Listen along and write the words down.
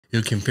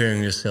You're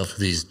comparing yourself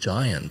to these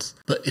giants,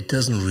 but it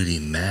doesn't really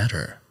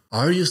matter.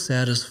 Are you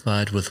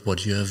satisfied with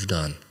what you have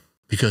done?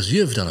 Because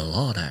you have done a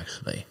lot,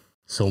 actually.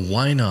 So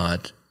why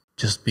not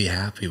just be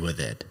happy with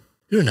it?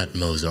 You're not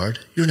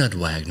Mozart, you're not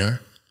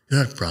Wagner,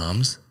 you're not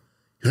Brahms,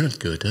 you're not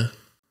Goethe,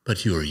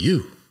 but you are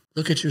you.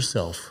 Look at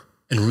yourself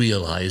and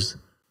realize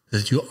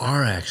that you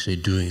are actually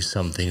doing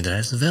something that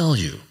has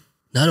value.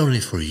 Not only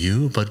for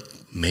you, but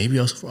maybe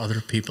also for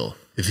other people.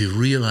 If you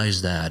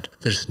realize that,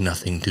 there's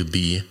nothing to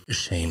be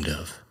ashamed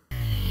of.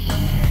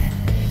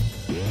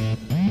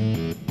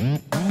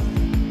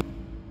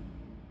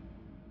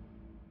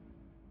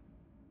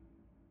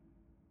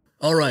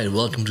 Alright,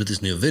 welcome to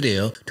this new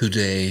video.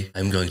 Today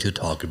I'm going to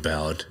talk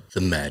about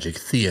the Magic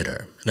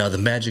Theater. Now the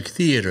Magic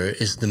Theater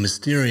is the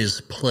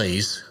mysterious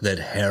place that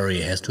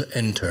Harry has to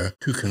enter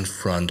to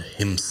confront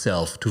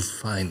himself, to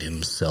find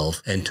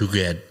himself, and to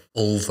get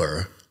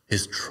over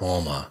his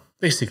trauma.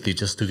 Basically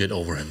just to get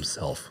over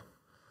himself.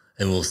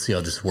 And we'll see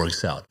how this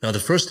works out. Now the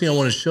first thing I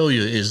want to show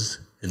you is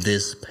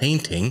this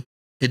painting.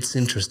 It's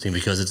interesting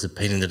because it's a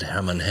painting that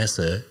Hermann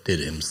Hesse did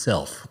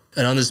himself.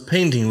 And on this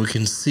painting we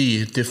can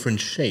see different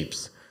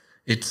shapes.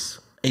 It's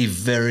a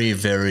very,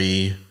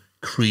 very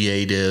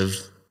creative,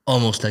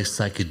 almost like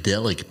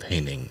psychedelic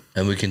painting.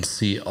 And we can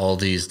see all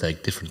these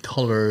like different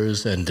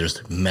colors, and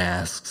there's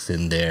masks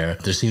in there.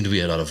 There seem to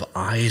be a lot of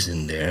eyes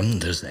in there.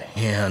 There's a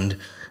hand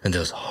and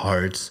there's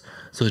hearts.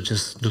 So it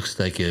just looks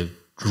like a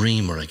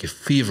dream or like a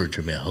fever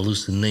dream, a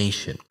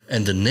hallucination.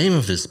 And the name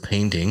of this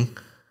painting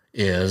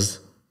is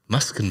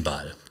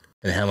Maskenball.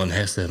 And Hermann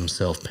Hesse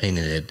himself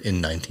painted it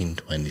in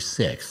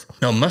 1926.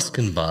 Now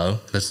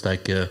Maskenball, that's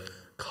like a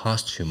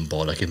costume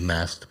ball, like a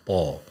masked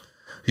ball.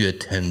 You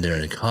attend there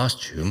in a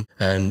costume,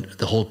 and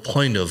the whole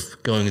point of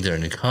going there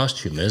in a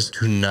costume is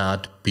to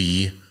not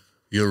be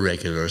your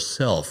regular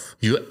self.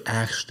 You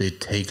actually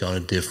take on a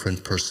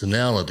different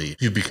personality.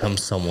 You become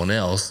someone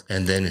else,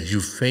 and then you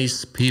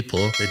face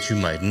people that you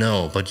might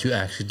know, but you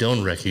actually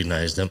don't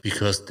recognize them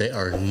because they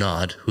are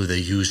not who they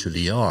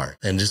usually are.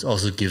 And this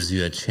also gives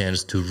you a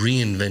chance to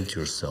reinvent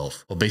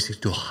yourself, or basically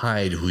to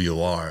hide who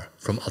you are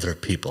from other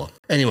people.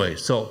 Anyway,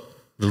 so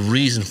the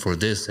reason for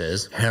this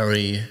is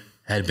Harry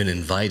had been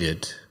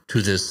invited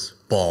to this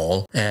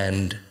ball,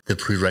 and the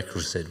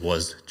prerequisite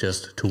was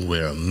just to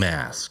wear a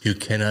mask. You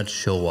cannot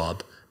show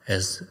up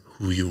as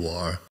who you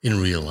are in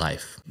real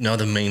life. Now,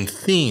 the main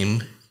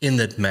theme in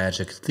that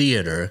Magic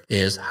Theater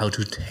is how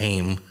to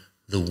tame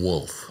the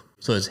wolf.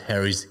 So it's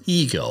Harry's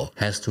ego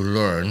has to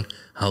learn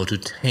how to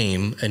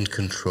tame and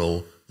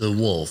control the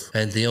wolf.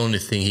 And the only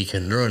thing he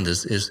can learn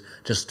this is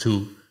just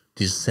to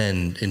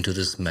descend into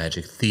this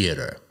Magic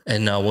Theater.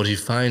 And now what he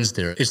finds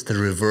there is the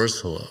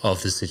reversal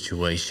of the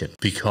situation,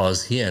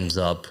 because he ends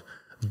up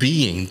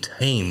being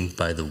tamed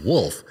by the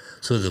wolf.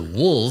 So the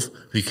wolf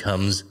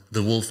becomes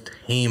the wolf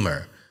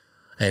tamer,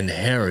 and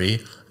Harry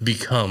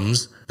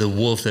becomes the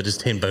wolf that is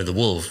tamed by the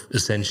wolf,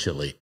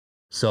 essentially.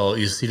 So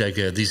you see, like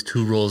these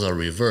two roles are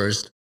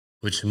reversed,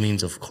 which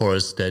means, of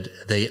course, that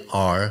they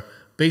are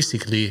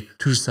basically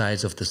two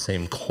sides of the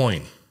same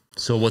coin.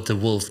 So what the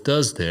wolf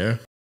does there,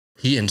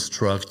 he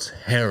instructs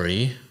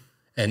Harry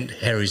and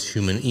Harry's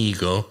human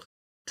ego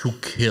to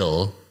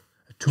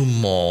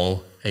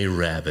maul a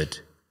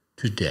rabbit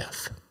to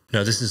death.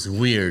 Now this is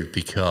weird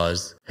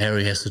because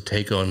Harry has to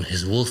take on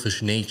his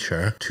wolfish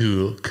nature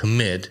to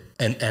commit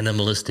an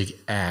animalistic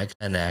act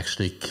and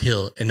actually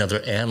kill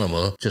another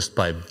animal just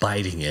by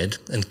biting it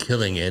and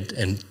killing it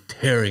and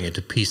tearing it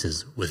to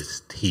pieces with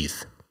his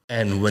teeth.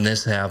 And when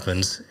this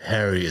happens,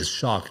 Harry is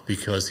shocked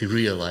because he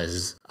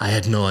realizes, I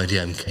had no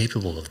idea I'm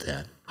capable of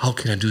that. How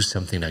can I do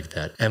something like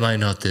that? Am I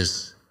not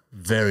this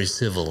very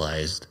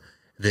civilized,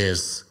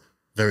 this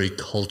very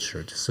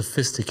cultured,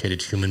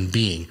 sophisticated human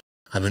being?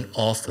 I'm an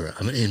author,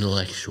 I'm an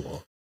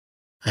intellectual.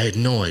 I had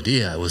no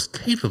idea I was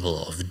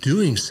capable of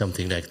doing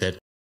something like that.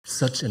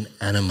 Such an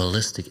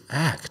animalistic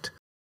act,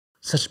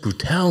 such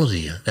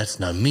brutality,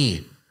 that's not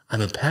me.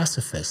 I'm a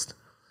pacifist.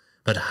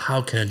 But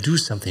how can I do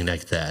something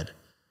like that?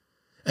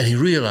 And he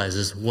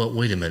realizes, well,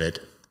 wait a minute,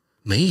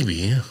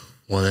 maybe,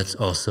 well, that's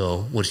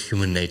also what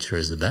human nature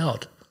is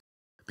about.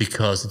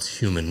 Because it's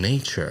human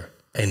nature,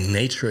 and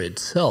nature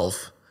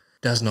itself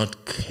does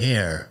not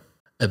care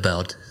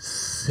about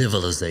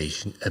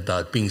civilization,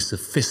 about being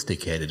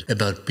sophisticated,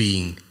 about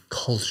being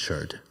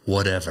cultured,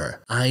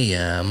 whatever. I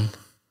am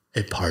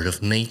a part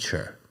of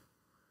nature,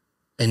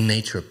 and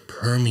nature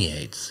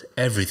permeates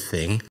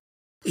everything,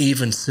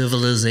 even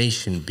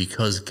civilization,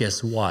 because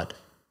guess what?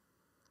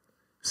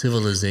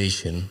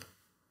 Civilization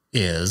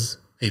is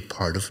a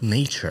part of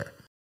nature.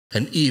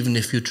 And even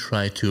if you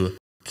try to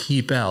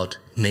keep out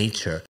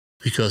nature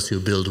because you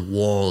build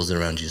walls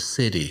around your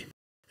city,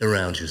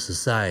 around your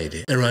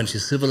society, around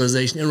your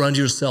civilization, around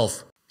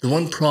yourself. The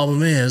one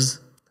problem is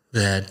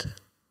that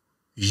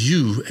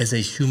you as a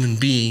human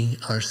being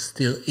are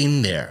still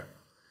in there,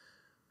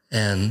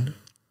 and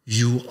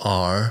you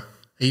are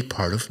a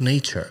part of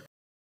nature.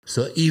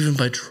 So even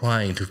by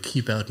trying to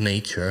keep out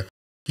nature,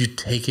 you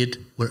take it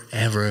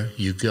wherever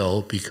you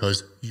go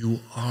because you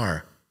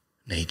are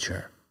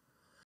nature.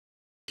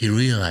 He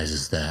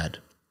realizes that.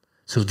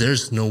 So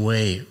there's no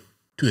way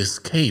to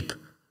escape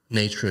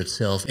nature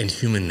itself and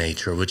human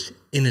nature, which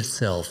in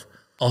itself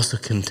also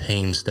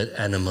contains that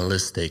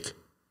animalistic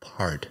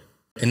part.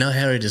 And now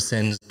Harry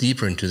descends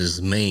deeper into this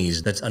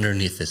maze that's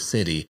underneath the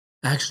city.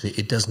 Actually,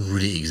 it doesn't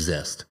really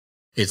exist.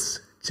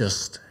 It's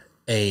just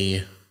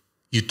a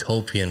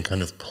utopian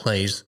kind of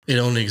place. It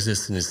only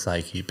exists in his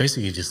psyche.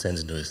 Basically, he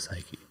descends into his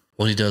psyche.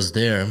 What he does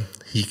there,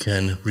 he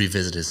can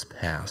revisit his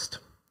past.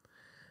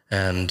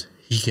 And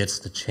he gets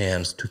the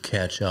chance to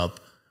catch up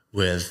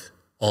with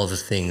all the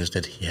things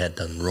that he had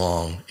done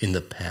wrong in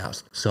the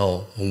past.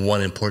 So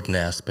one important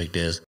aspect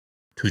is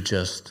to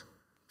just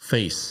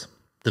face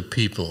the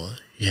people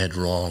he had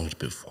wronged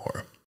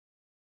before.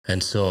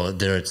 And so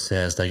there it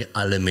says, like,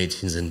 alle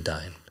Mädchen sind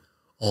dein.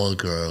 All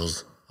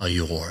girls are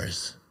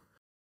yours.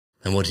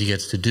 And what he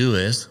gets to do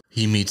is,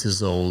 he meets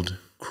his old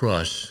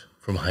crush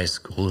from high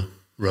school,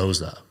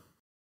 Rosa.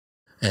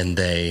 And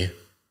they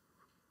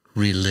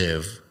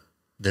relive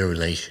their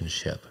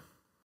relationship.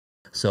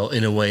 So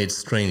in a way it's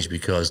strange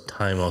because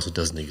time also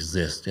doesn't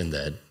exist in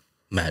that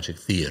magic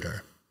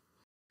theater.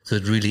 So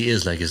it really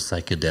is like a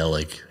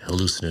psychedelic,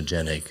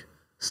 hallucinogenic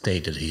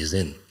state that he is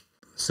in.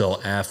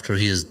 So after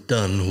he is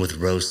done with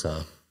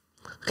Rosa,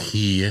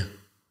 he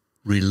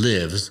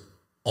relives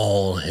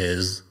all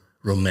his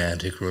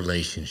romantic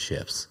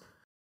relationships.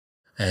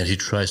 And he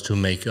tries to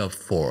make up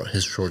for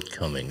his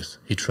shortcomings.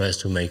 He tries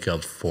to make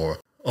up for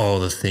all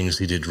the things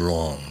he did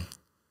wrong.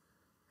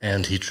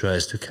 And he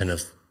tries to kind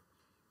of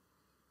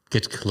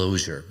get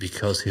closure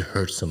because he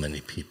hurt so many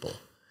people.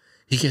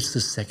 He gets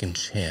the second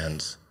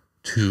chance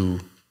to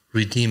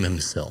redeem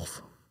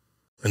himself.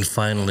 And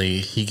finally,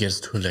 he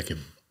gets to like a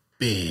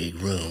big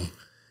room,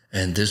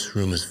 and this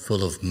room is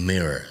full of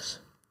mirrors.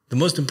 The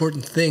most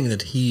important thing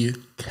that he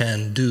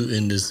can do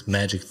in this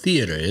magic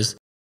theater is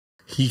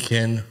he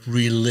can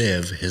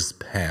relive his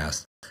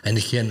past, and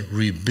he can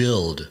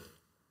rebuild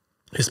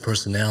his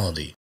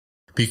personality,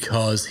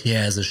 because he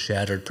has a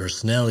shattered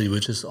personality,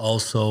 which is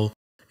also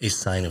a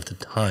sign of the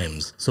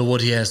times. So what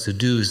he has to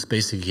do is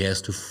basically he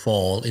has to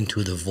fall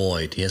into the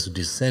void. He has to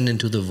descend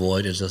into the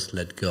void and just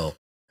let go,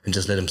 and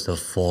just let himself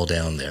fall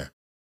down there.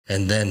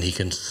 And then he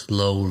can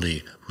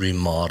slowly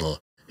remodel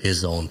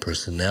his own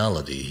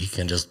personality. He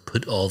can just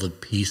put all the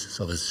pieces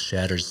of his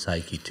shattered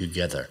psyche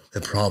together. The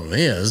problem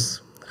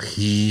is,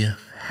 he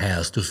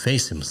has to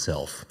face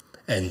himself.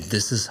 And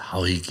this is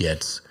how he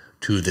gets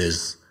to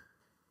this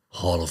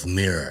hall of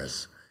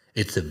mirrors.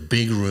 It's a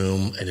big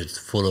room and it's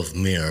full of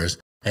mirrors,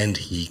 and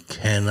he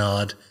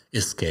cannot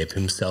escape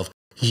himself.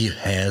 He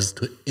has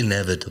to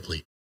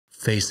inevitably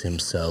face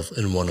himself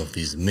in one of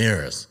these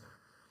mirrors.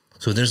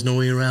 So there's no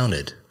way around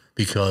it,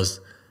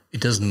 because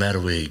it doesn't matter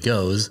where he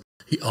goes,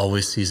 he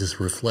always sees his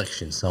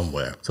reflection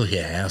somewhere. So he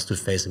has to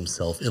face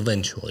himself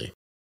eventually.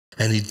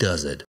 And he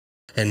does it.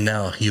 And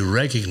now he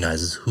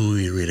recognizes who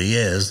he really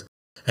is,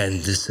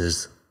 and this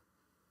is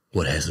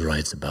what Hesse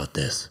writes about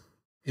this.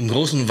 Im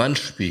großen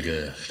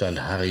Wandspiegel stand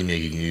Harry mir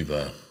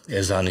gegenüber.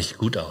 Er sah nicht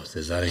gut aus,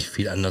 er sah nicht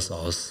viel anders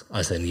aus,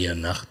 als er in jener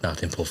Nacht nach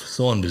dem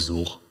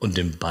Professorenbesuch und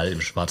dem Ball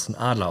im Schwarzen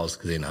Adler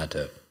ausgesehen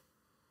hatte.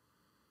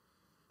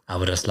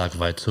 Aber das lag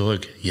weit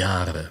zurück,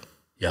 Jahre,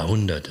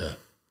 Jahrhunderte.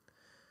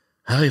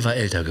 Harry war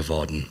älter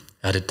geworden,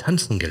 er hatte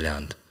tanzen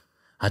gelernt,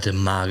 hatte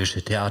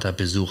magische Theater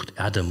besucht,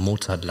 er hatte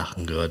Mozart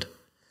lachen gehört.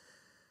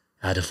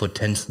 Er hatte vor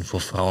Tänzen,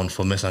 vor Frauen,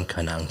 vor Messern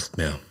keine Angst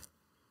mehr.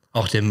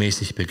 Auch der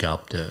mäßig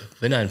Begabte,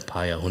 wenn er ein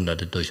paar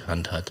Jahrhunderte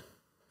durchhand hat,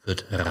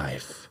 wird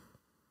reif.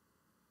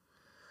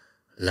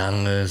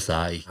 Lange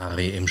sah ich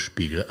Harry im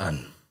Spiegel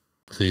an.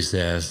 So he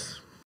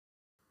says,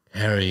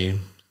 Harry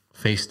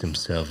faced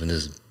himself in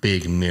this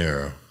big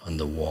mirror on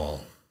the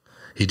wall.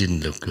 He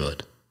didn't look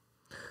good.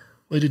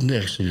 Well, he didn't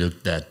actually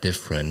look that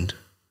different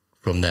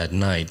from that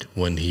night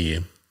when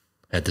he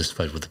had this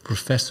fight with the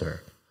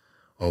professor,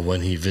 or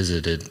when he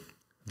visited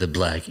the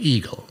Black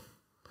Eagle.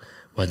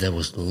 Well, that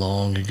was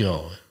long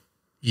ago,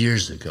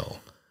 years ago,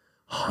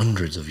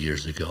 hundreds of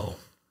years ago.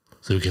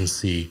 So you can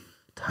see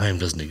time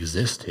doesn't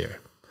exist here.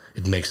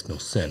 It makes no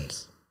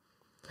sense.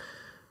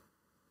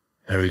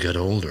 Harry got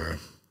older.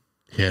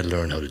 He had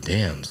learned how to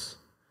dance.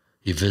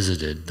 He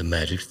visited the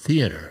Magic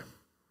Theater.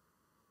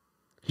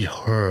 He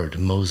heard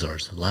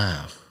Mozart's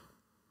laugh.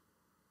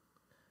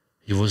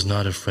 He was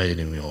not afraid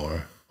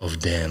anymore of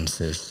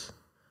dances,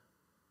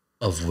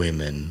 of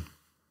women,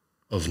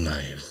 of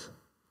knives.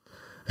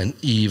 And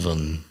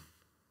even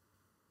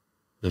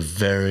the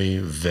very,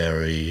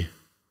 very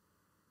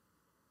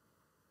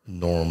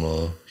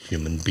normal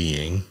human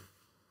being,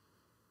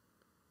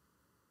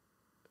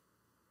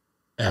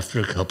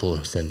 after a couple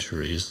of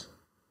centuries,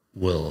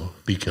 will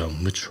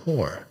become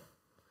mature.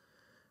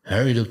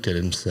 Harry looked at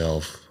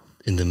himself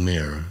in the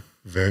mirror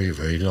very,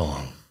 very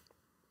long.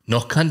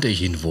 Noch kannte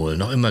ich ihn wohl,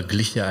 noch immer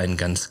glich er ein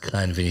ganz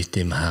klein wenig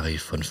dem Harry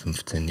von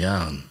 15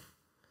 Jahren,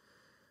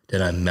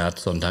 der an einem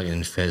Märzsonntag in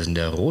den Felsen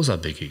der Rosa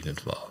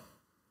begegnet war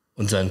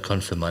und seinen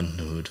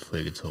Konfirmandenhut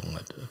vollgezogen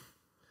hatte.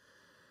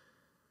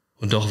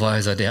 Und doch war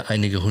er seither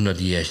einige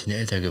hundert Jährchen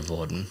älter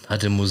geworden,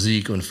 hatte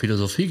Musik und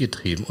Philosophie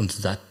getrieben und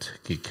satt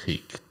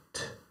gekriegt,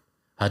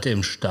 hatte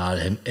im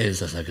Stahlhelm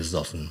Elsasser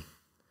gesoffen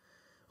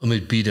und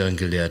mit biederen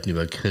Gelehrten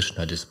über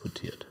Krishna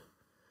disputiert,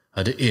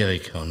 hatte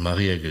Erika und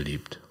Maria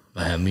geliebt,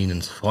 war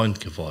Herminens Freund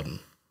geworden,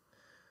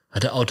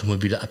 hatte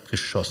Automobile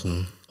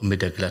abgeschossen und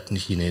mit der glatten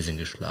Chinesin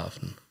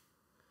geschlafen,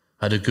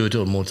 hatte Goethe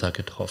und Mozart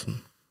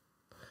getroffen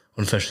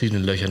und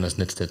verschiedene Löcher in das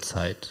Netz der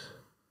Zeit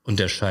und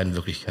der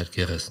Scheinwirklichkeit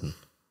gerissen,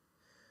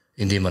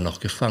 in dem er noch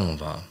gefangen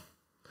war.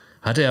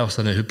 Hatte er auch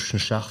seine hübschen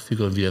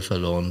Schachfiguren wieder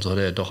verloren, so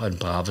hatte er doch ein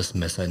braves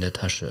Messer in der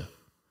Tasche.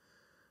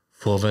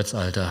 Vorwärts,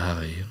 alter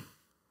Harry,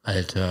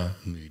 alter,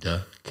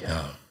 müder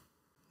Kerl.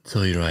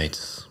 So he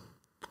writes,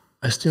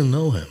 I still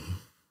know him,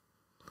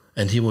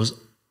 and he was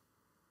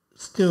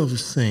still the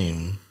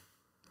same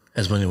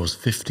as when he was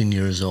 15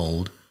 years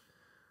old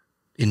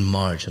in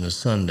March on a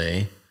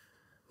Sunday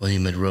when he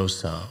met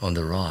Rosa on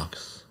the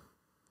rocks,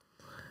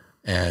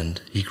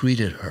 and he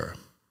greeted her.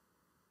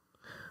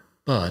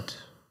 But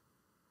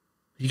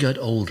he got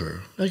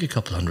older, like a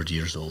couple 100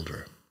 years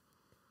older.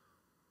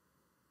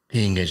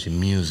 He engaged in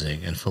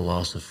music and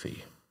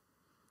philosophy,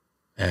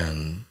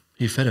 and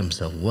he fed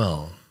himself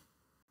well.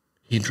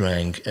 He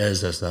drank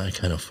Elsasser, a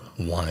kind of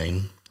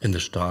wine, in the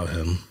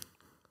Stahlhelm,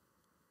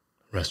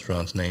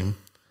 restaurant's name,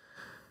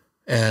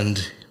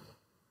 and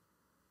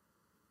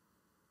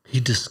he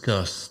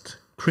discussed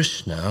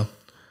Krishna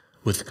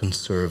with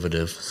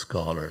conservative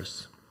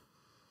scholars.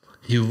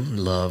 He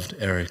loved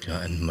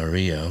Erika and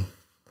Maria,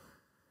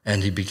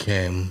 and he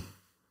became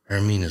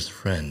Hermina's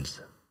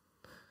friends.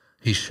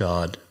 He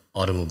shot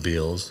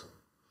automobiles,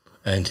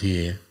 and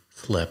he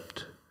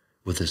slept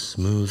with a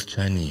smooth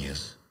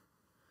Chinese.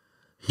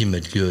 He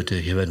met Goethe,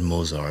 he met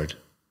Mozart,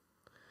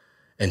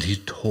 and he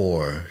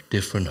tore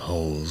different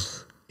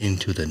holes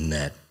into the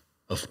net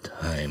of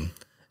time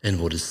and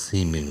what is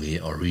seemingly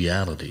a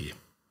reality.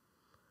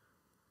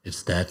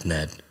 It's that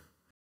net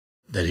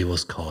that he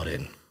was caught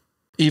in.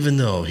 Even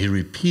though he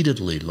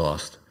repeatedly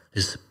lost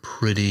his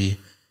pretty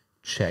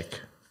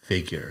Czech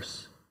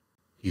figures,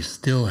 he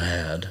still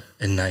had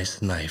a nice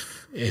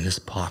knife in his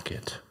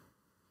pocket.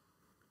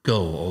 Go,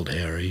 old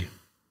Harry.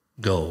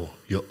 Go,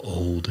 you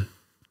old,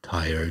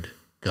 tired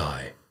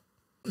guy.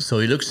 So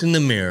he looks in the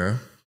mirror,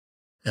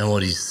 and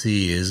what he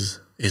sees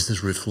is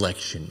his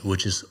reflection,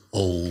 which is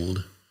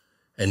old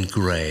and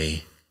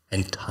gray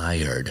and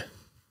tired.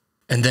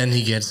 And then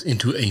he gets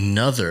into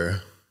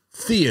another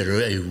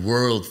theater, a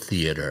world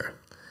theater.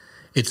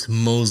 It's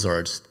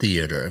Mozart's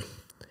theater,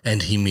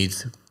 and he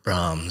meets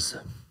Brahms,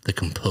 the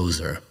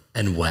composer,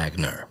 and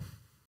Wagner.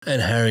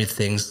 And Harry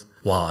thinks,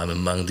 wow, I'm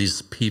among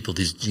these people,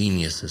 these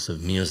geniuses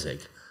of music.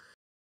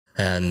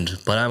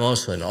 But I'm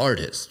also an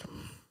artist.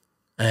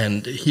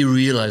 And he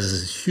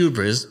realizes his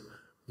hubris.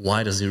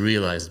 Why does he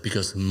realize?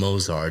 Because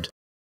Mozart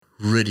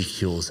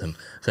ridicules him.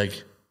 It's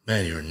like,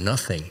 man, you're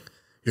nothing.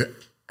 You're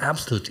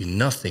absolutely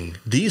nothing.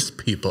 These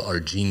people are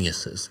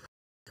geniuses.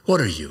 What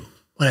are you?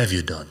 What have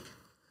you done?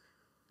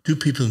 Do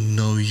people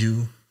know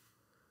you?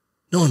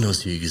 No one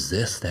knows you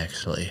exist,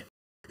 actually.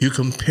 You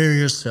compare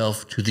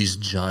yourself to these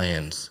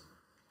giants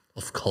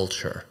of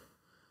culture,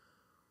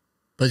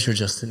 but you're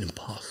just an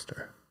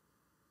imposter.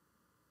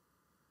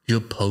 You're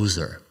a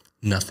poser,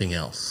 nothing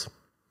else.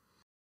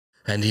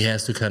 And he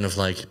has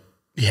to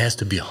he has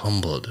to be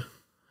humbled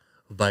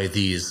by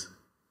these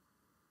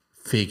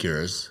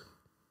figures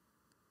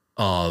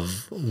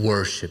of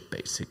worship,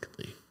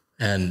 basically.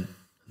 And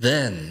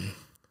then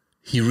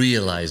he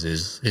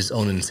realizes his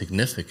own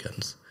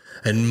insignificance.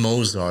 And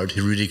Mozart,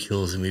 he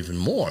ridicules him even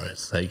more.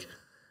 It's like,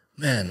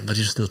 man, but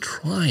you're still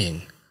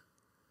trying.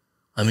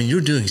 I mean,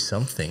 you're doing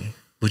something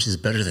which is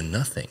better than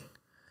nothing.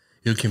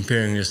 You're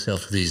comparing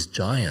yourself to these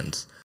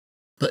giants,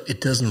 but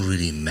it doesn't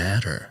really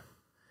matter.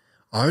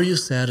 Are you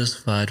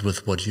satisfied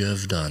with what you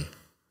have done?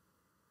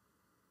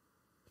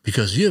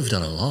 Because you have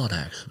done a lot,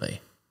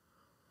 actually.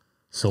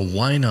 So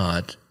why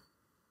not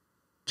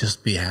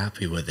just be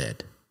happy with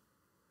it?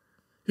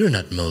 You're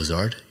not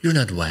Mozart, you're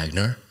not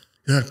Wagner,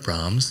 you're not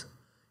Brahms,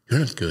 you're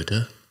not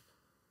Goethe,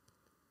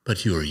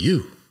 but you are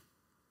you.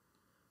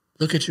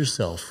 Look at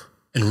yourself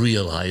and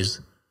realize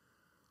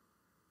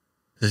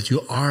that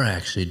you are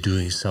actually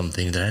doing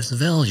something that has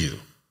value.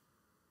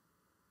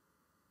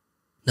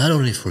 Not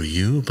only for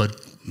you, but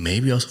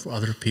maybe also for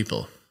other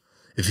people.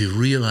 If you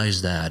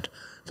realize that,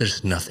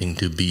 there's nothing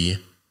to be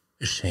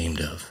ashamed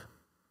of.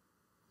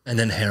 And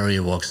then Harry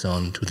walks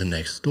on to the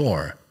next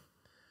door,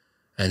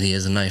 and he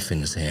has a knife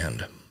in his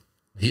hand.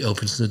 He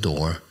opens the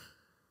door,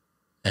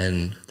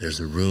 and there's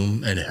a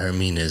room, and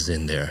Hermine is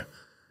in there.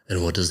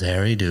 And what does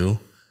Harry do?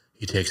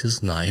 He takes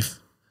his knife,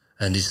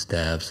 and he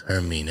stabs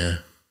Hermine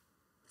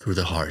through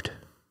the heart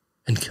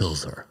and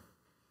kills her.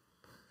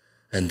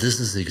 And this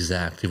is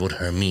exactly what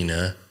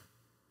Hermine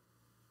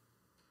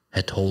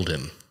had told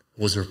him.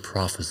 It was her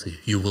prophecy,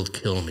 you will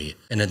kill me.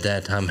 And at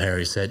that time,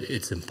 Harry said,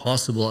 it's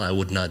impossible, I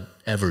would not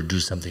ever do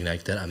something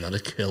like that, I'm not a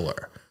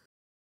killer.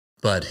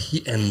 But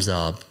he ends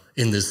up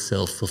in this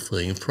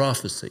self-fulfilling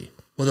prophecy.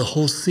 Well, the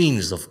whole scene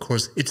is, of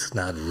course, it's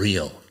not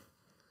real.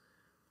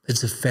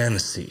 It's a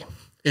fantasy.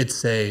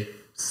 It's a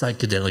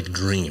psychedelic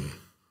dream.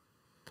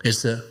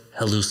 It's a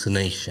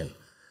hallucination.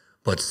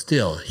 But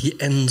still, he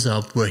ends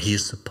up where he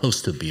is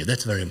supposed to be.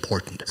 That's very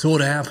important. So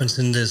what happens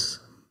in this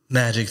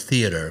magic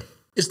theater?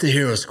 It's the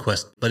hero's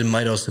quest, but it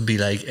might also be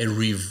like a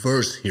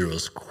reverse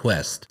hero's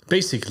quest.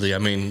 Basically, I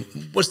mean,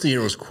 what's the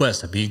hero's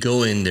quest? I mean, you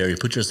go in there, you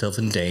put yourself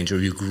in danger,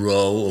 you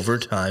grow over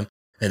time,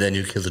 and then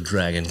you kill the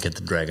dragon, get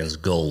the dragon's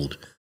gold.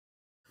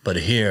 But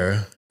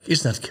here,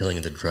 he's not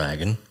killing the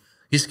dragon,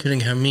 he's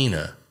killing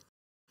Hermine.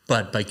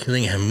 But by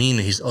killing Hermine,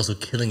 he's also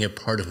killing a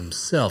part of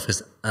himself,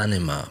 his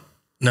anima.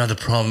 Now the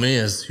problem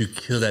is, you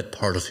kill that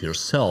part of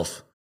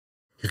yourself,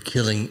 you're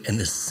killing an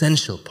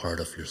essential part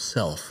of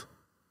yourself.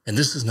 And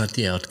this is not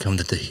the outcome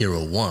that the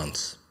hero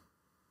wants.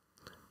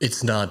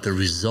 It's not the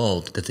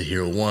result that the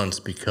hero wants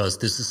because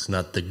this is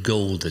not the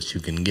goal that you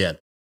can get.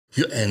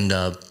 You end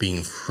up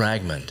being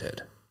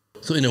fragmented.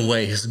 So in a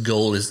way, his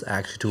goal is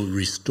actually to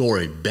restore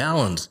a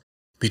balance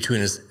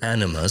between his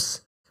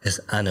animus, his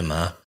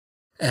anima,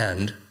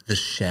 and the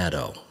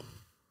shadow.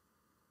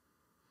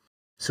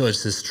 So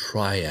it's this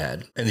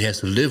triad, and he has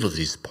to live with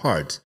these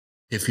parts.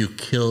 If you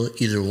kill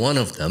either one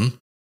of them,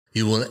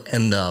 you will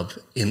end up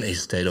in a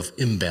state of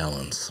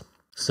imbalance.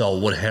 So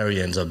what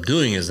Harry ends up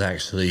doing is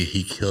actually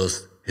he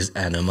kills his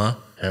anima,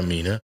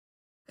 Hermine,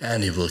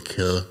 and he will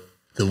kill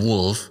the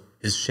wolf,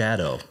 his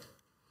shadow.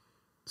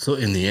 So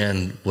in the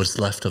end, what's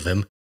left of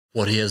him,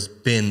 what he has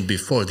been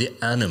before, the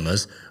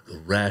animus, the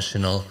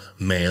rational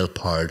male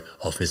part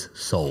of his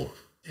soul.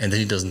 And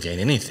then he doesn't gain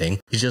anything.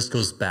 He just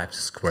goes back to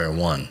square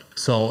one.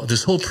 So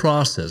this whole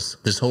process,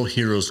 this whole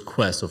hero's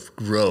quest of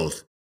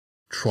growth,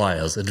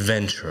 trials,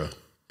 adventure,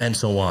 and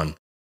so on,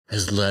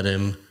 has led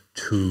him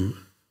to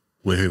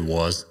where he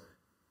was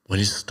when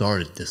he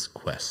started this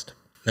quest.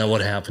 Now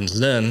what happens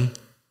then?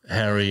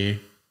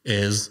 Harry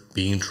is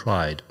being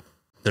tried.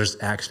 There's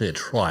actually a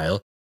trial,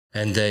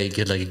 and they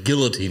get like a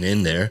guillotine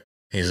in there.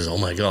 And he says, oh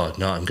my God,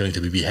 now I'm going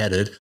to be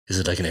beheaded. Is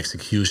it like an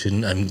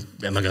execution? Am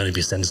I going to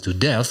be sentenced to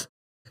death?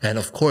 And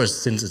of course,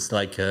 since it's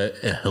like a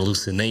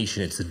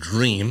hallucination, it's a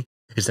dream,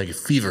 it's like a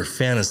fever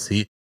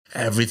fantasy,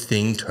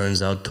 everything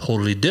turns out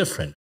totally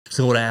different.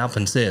 So what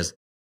happens is,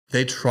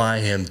 they try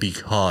him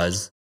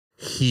because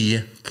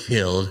he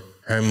killed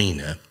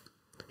Hermine.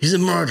 He's a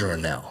murderer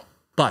now.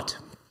 But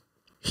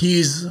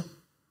he's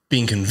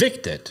being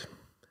convicted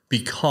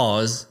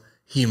because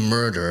he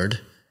murdered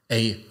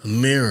a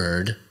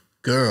mirrored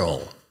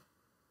girl.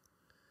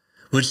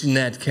 Which in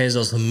that case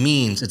also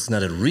means it's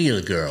not a real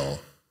girl.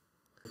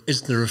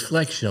 It's the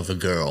reflection of a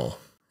girl.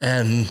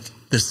 And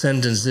the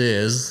sentence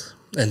is,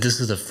 and this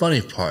is the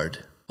funny part,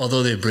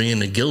 although they bring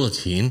in a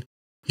guillotine,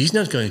 he's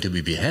not going to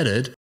be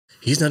beheaded.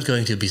 He's not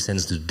going to be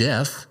sentenced to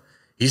death.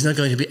 He's not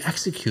going to be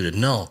executed.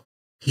 No,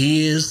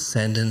 he is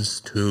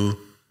sentenced to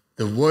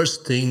the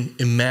worst thing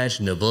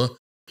imaginable.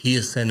 He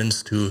is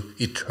sentenced to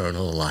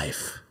eternal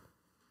life.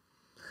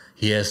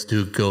 He has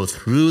to go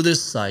through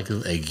this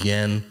cycle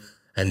again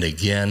and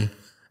again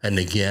and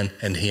again,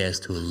 and he has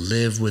to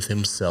live with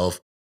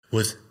himself,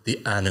 with the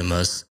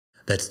animus.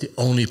 That's the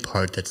only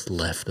part that's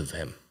left of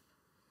him.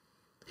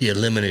 He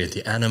eliminated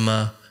the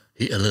anima,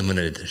 he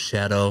eliminated the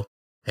shadow,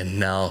 and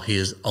now he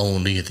is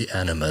only the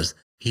animus.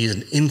 He is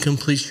an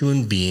incomplete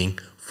human being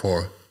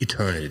for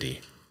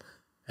eternity.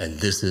 And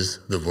this is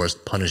the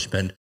worst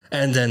punishment.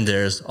 And then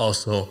there's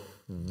also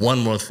one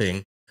more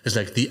thing. It's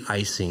like the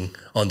icing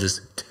on this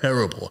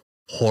terrible,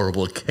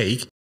 horrible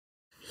cake.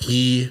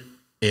 He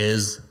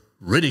is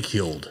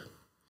ridiculed.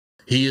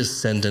 He is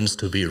sentenced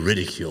to be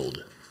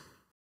ridiculed.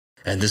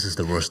 And this is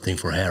the worst thing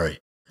for Harry,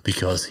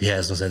 because he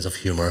has no sense of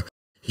humor.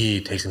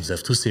 He takes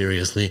himself too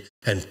seriously,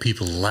 and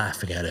people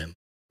laughing at him.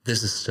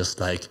 This is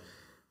just like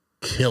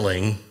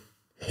killing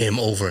him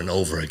over and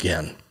over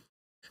again.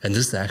 And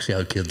this is actually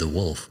how he killed the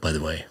wolf, by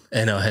the way.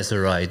 And now Hesse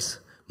writes,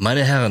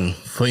 Meine Herren,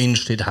 vor Ihnen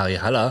steht Harry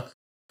Haller,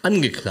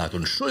 angeklagt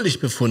und schuldig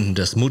befunden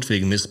des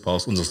mutwilligen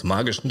Missbrauchs unseres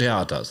magischen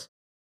Theaters.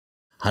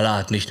 Haller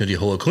hat nicht nur die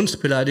hohe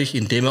Kunst beleidigt,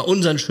 indem er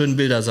unseren schönen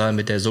Bildersaal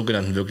mit der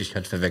sogenannten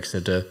Wirklichkeit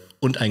verwechselte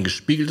und ein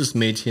gespiegeltes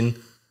Mädchen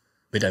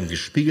mit einem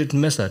gespiegelten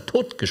Messer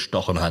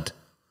totgestochen hat.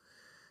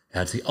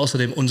 Er hat sich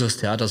außerdem unseres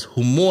Theaters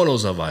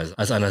humorloserweise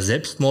als einer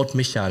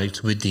Selbstmordmechanik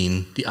zu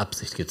bedienen die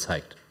Absicht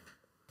gezeigt.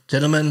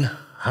 Gentlemen,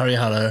 Harry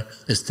Haller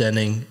is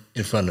standing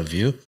in front of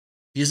you.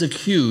 He is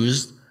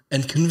accused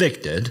and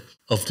convicted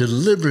of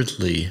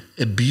deliberately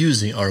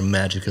abusing our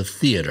magical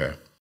theater.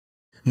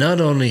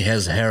 Not only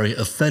has Harry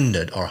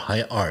offended our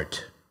high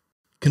art,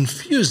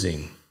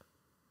 confusing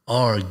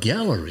our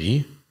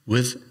gallery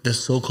with the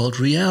so-called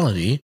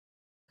reality,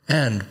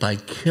 and by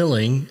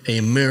killing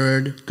a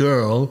mirrored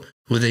girl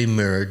with a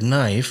mirrored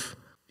knife,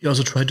 he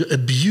also tried to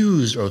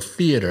abuse our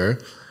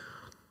theater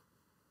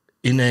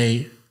in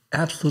a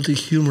absolutely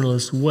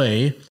humorless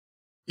way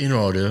in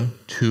order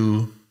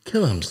to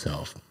kill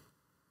himself.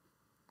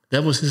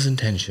 That was his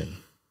intention.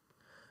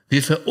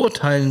 Wir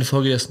verurteilen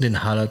infolgedessen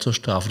den Haller zur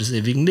Strafe des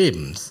ewigen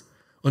Lebens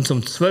und zum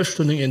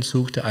 12-stündigen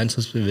Entzug der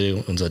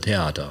Eintrittsbewilligung in unser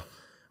Theater.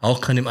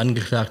 Auch kann dem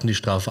Angeklagten die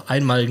Strafe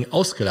einmaligen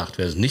ausgelacht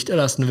werden, nicht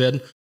erlassen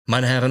werden.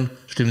 Meine Herren,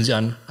 stimmen Sie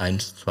an.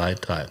 1, 2,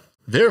 3.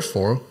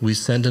 Therefore, we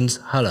sentence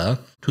Haller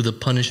to the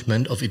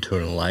punishment of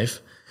eternal life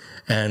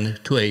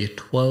and to a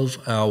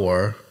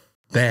 12-hour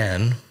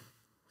ban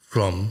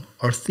from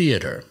our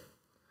theater.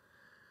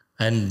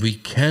 And we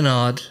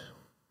cannot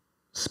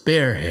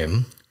spare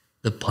him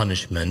the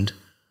punishment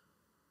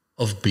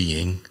of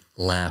being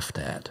laughed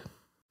at.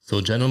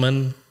 So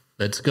gentlemen,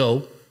 let's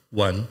go.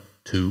 1,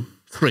 2,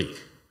 3.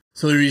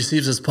 So he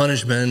receives his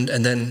punishment,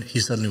 and then he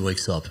suddenly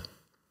wakes up.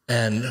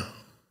 And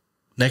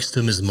next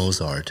to him is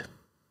Mozart.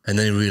 And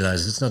then he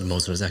realizes it's not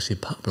Mozart, it's actually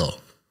Pablo,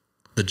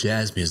 the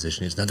jazz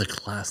musician. He's not the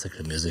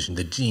classical musician,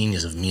 the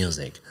genius of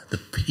music, the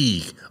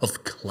peak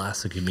of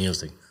classical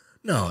music.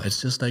 No,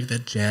 it's just like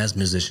that jazz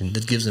musician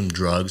that gives him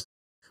drugs,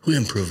 who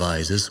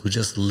improvises, who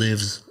just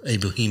lives a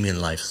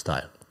bohemian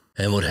lifestyle.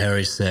 And what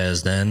Harry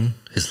says then,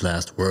 his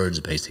last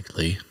words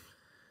basically,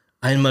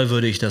 einmal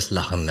würde ich das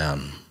Lachen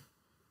lernen.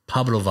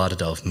 Pablo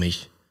wartet auf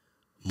mich,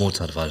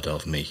 Mozart wartet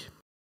auf mich.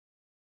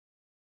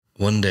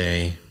 One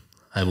day,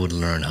 I would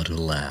learn how to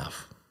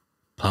laugh.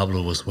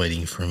 Pablo was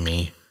waiting for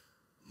me,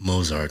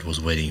 Mozart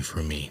was waiting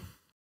for me.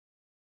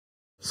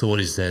 So what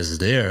he says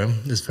there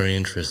is very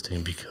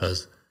interesting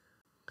because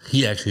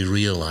he actually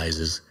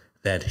realizes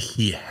that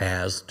he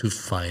has to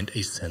find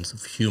a sense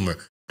of humor,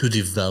 to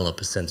develop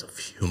a sense of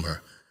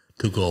humor,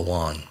 to go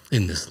on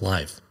in this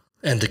life.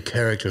 And the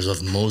characters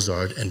of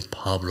Mozart and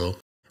Pablo,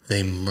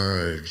 they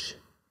merge.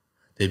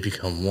 They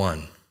become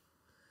one.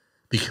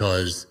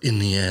 Because in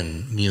the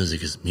end,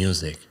 music is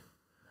music.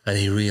 And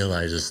he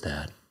realizes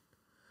that.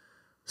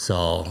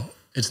 So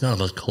it's not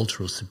about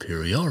cultural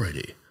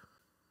superiority.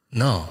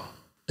 No,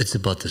 it's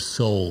about the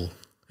soul.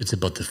 It's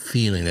about the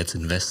feeling that's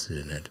invested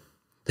in it,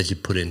 that you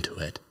put into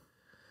it.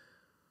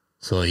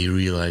 So he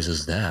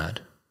realizes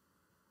that.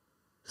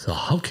 So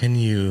how can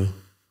you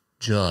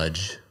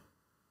judge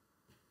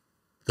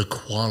the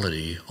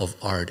quality of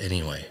art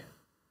anyway?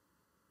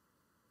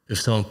 If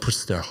someone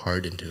puts their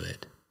heart into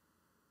it,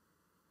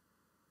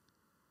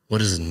 what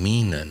does it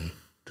mean then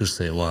to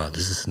say, wow,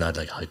 this is not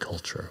like high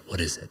culture?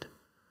 What is it?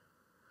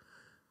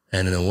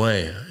 And in a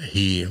way,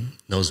 he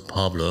knows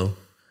Pablo,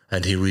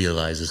 and he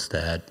realizes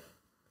that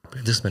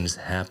this man is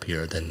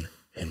happier than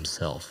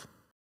himself.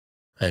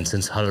 And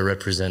since Halle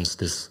represents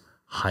this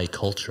high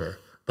culture,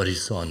 but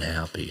he's so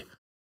unhappy.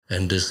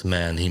 And this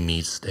man he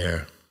meets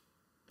there,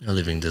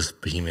 living this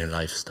bohemian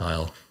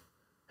lifestyle,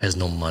 has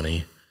no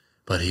money,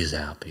 but he's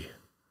happy.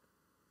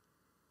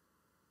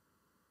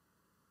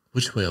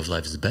 Which way of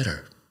life is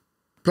better?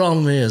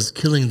 Problem is,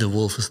 killing the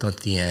wolf is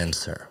not the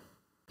answer.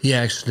 He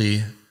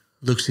actually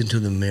looks into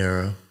the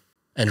mirror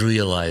and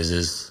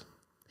realizes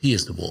he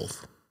is the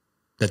wolf.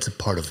 That's a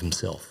part of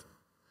himself.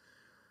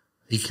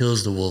 He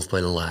kills the wolf by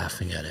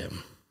laughing at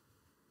him.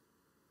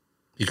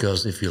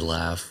 Because if you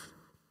laugh,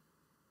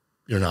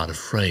 you're not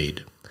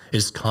afraid.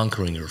 It's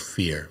conquering your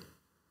fear.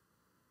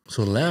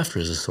 So laughter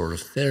is a sort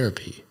of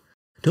therapy.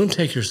 Don't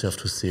take yourself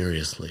too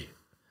seriously.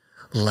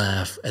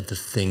 Laugh at the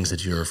things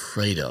that you're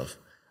afraid of.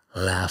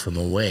 Laugh them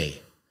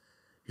away.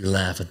 You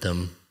laugh at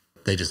them,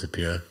 they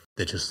disappear,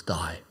 they just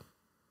die.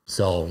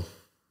 So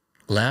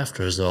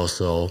laughter is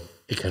also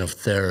a kind of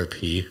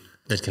therapy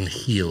that can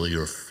heal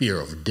your fear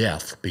of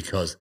death,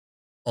 because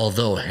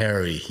although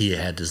Harry, he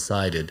had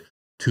decided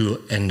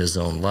to end his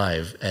own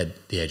life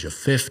at the age of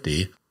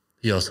 50,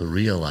 he also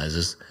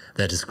realizes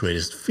that his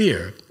greatest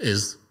fear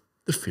is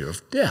the fear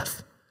of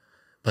death.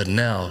 But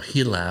now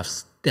he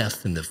laughs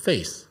death in the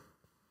face.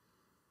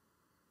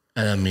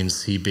 And that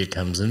means he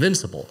becomes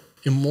invincible,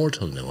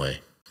 immortal in a way.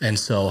 And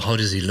so how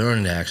does he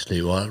learn it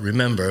actually? Well,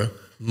 remember,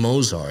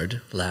 Mozart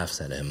laughs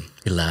at him.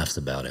 He laughs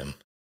about him.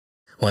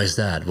 Why is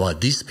that? Well,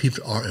 these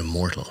people are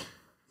immortal.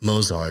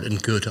 Mozart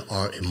and Goethe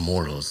are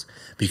immortals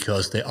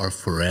because they are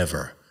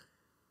forever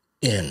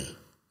in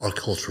our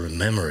cultural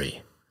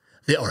memory.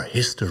 They are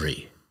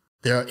history.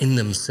 They are in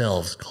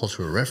themselves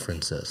cultural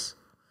references.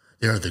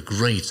 They are the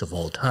greats of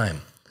all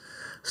time.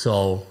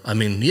 So, I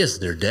mean, yes,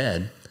 they're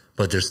dead,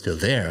 but they're still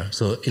there.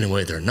 So in a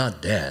way, they're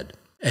not dead.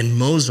 And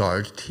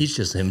Mozart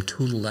teaches him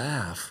to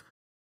laugh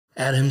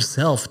at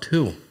himself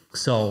too.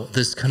 So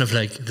this kind of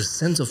like the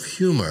sense of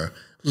humor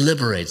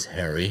liberates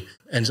Harry,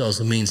 and it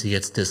also means he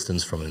gets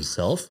distance from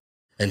himself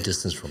and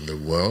distance from the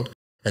world.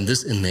 And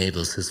this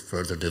enables his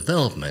further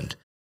development.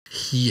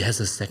 He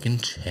has a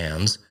second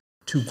chance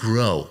to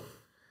grow.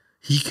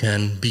 He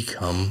can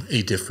become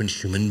a different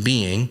human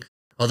being,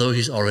 although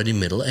he's already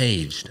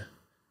middle-aged.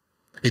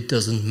 It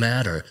doesn't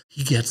matter.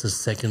 He gets a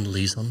second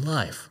lease on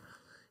life.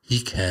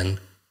 He can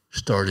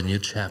start a new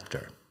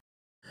chapter.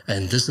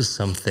 And this is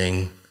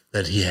something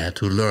that he had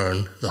to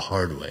learn the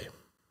hard way.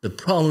 The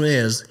problem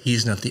is,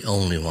 he's not the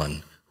only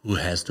one who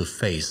has to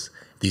face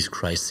these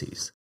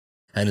crises.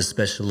 And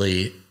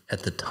especially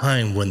at the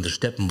time when the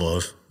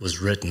Steppenwolf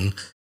was written,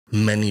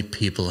 many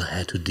people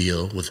had to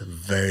deal with a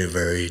very,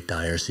 very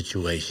dire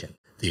situation.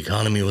 The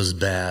economy was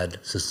bad,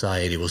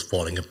 society was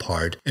falling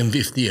apart, and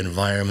if the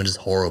environment is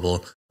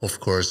horrible, of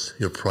course,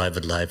 your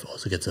private life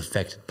also gets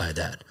affected by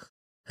that.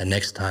 And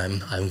next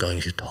time, I'm going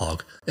to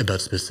talk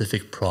about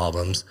specific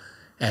problems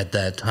at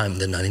that time in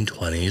the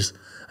 1920s,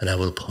 and I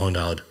will point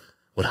out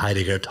what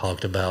Heidegger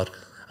talked about,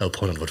 I will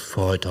point out what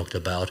Freud talked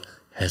about,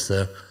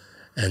 Hesse,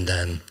 and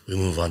then we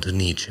move on to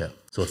Nietzsche.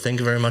 So thank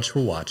you very much for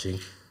watching.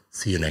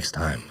 See you next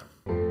time.